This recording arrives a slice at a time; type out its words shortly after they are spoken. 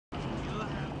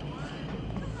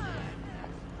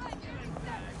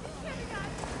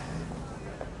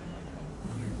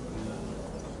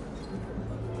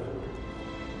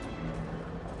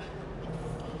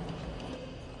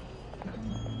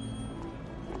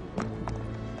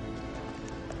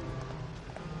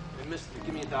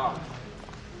$1.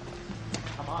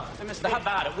 Come on. Hey, mister, how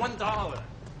about it? $1. Are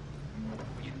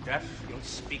you deaf? You don't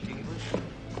speak English?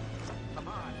 Come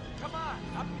on,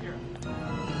 up here.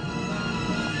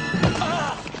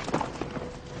 Ah!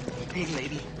 Hey,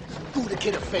 lady, do the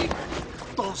kid a favor.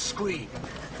 Don't scream.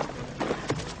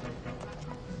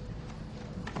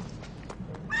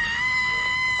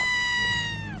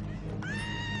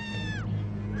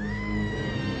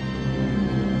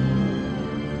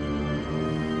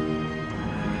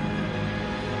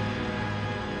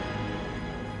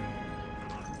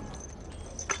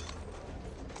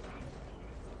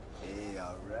 Hey,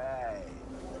 all right.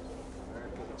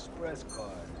 American Express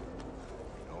card.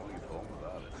 Only home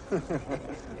without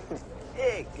it.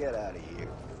 Hey, get out of here.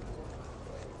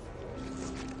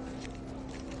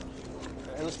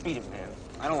 Hey, let's beat it, man.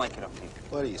 I don't like it up here.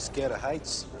 What, are you scared of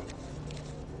heights?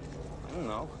 I don't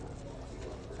know.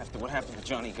 After what happened to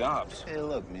Johnny Gobbs. Hey,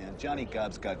 look, man, Johnny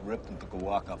Gobbs got ripped and took a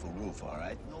walk off a roof, all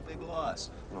right? No big loss.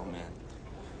 No, man.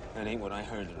 That ain't what I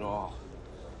heard at all.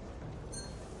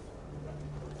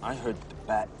 I heard the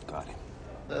bat got him.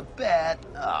 The bat?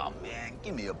 Oh, man,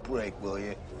 give me a break, will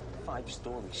you? 5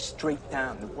 stories straight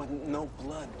down. There wasn't no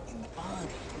blood in the body.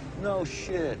 No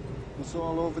shit. It's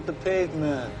all over the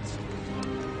pavement.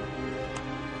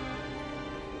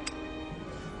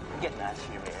 Get out of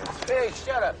here, man. Hey,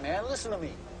 shut up, man. Listen to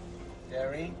me.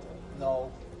 There ain't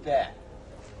no bat.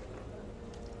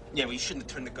 Yeah, well, you shouldn't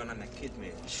have turned the gun on that kid,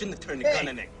 man. You shouldn't have turned the gun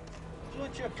on that. You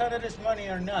want your cut of this money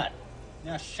or not?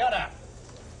 Now, shut up.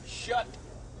 Shut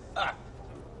up.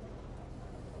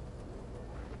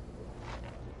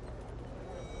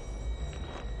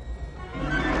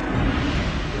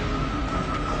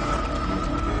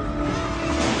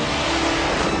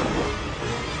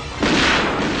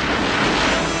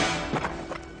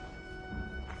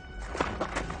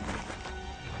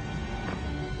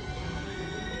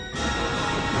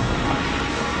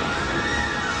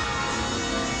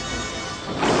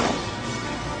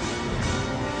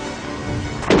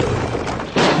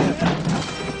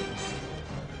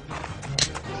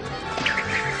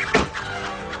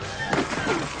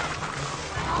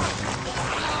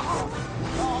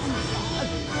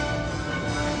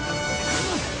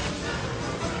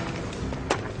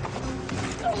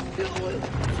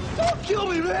 Don't kill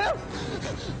me, man!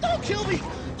 Don't kill me!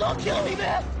 Don't kill me,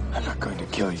 man! I'm not going to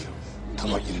kill you. I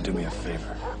want you to do me a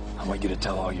favor. I want you to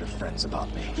tell all your friends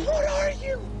about me. What are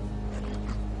you?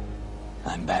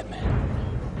 I'm Batman.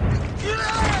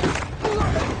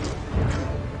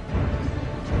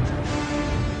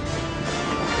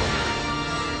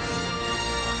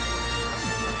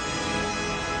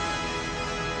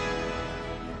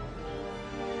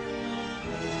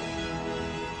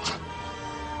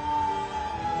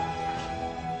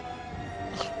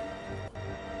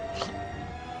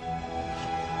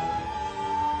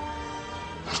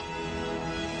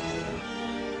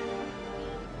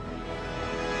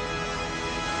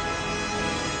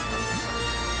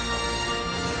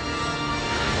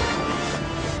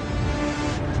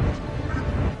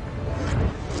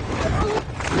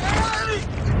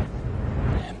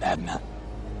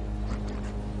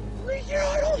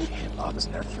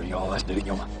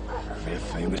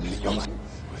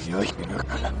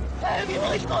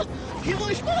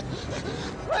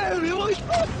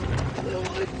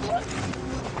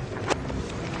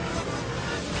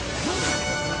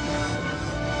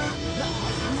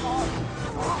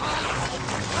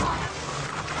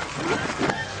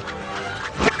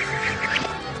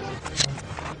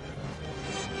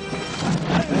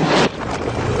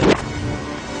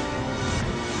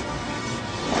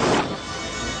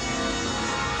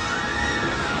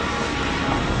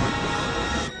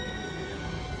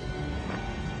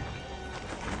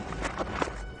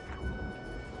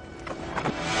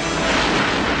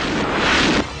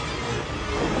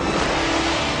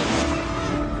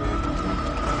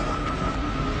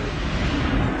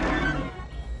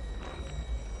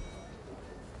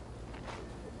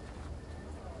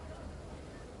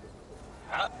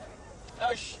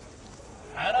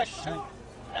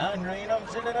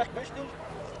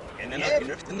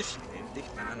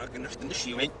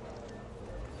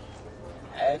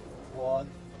 At one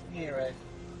here.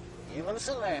 Even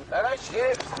Celine, that I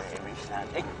share.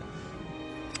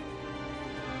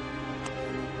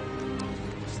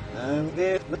 Stand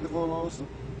there, look at those.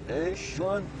 Hey,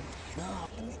 Sean.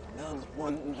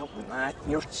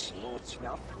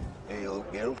 Hey,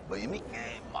 old girl, by me.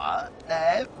 My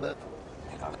dad, but.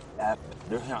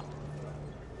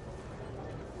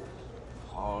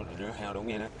 Đâu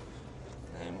nghe nè.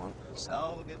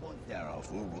 So get one there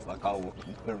off if I call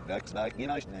her back, you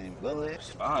know his name, will it?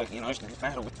 You know, it's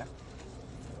not with that.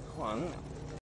 One.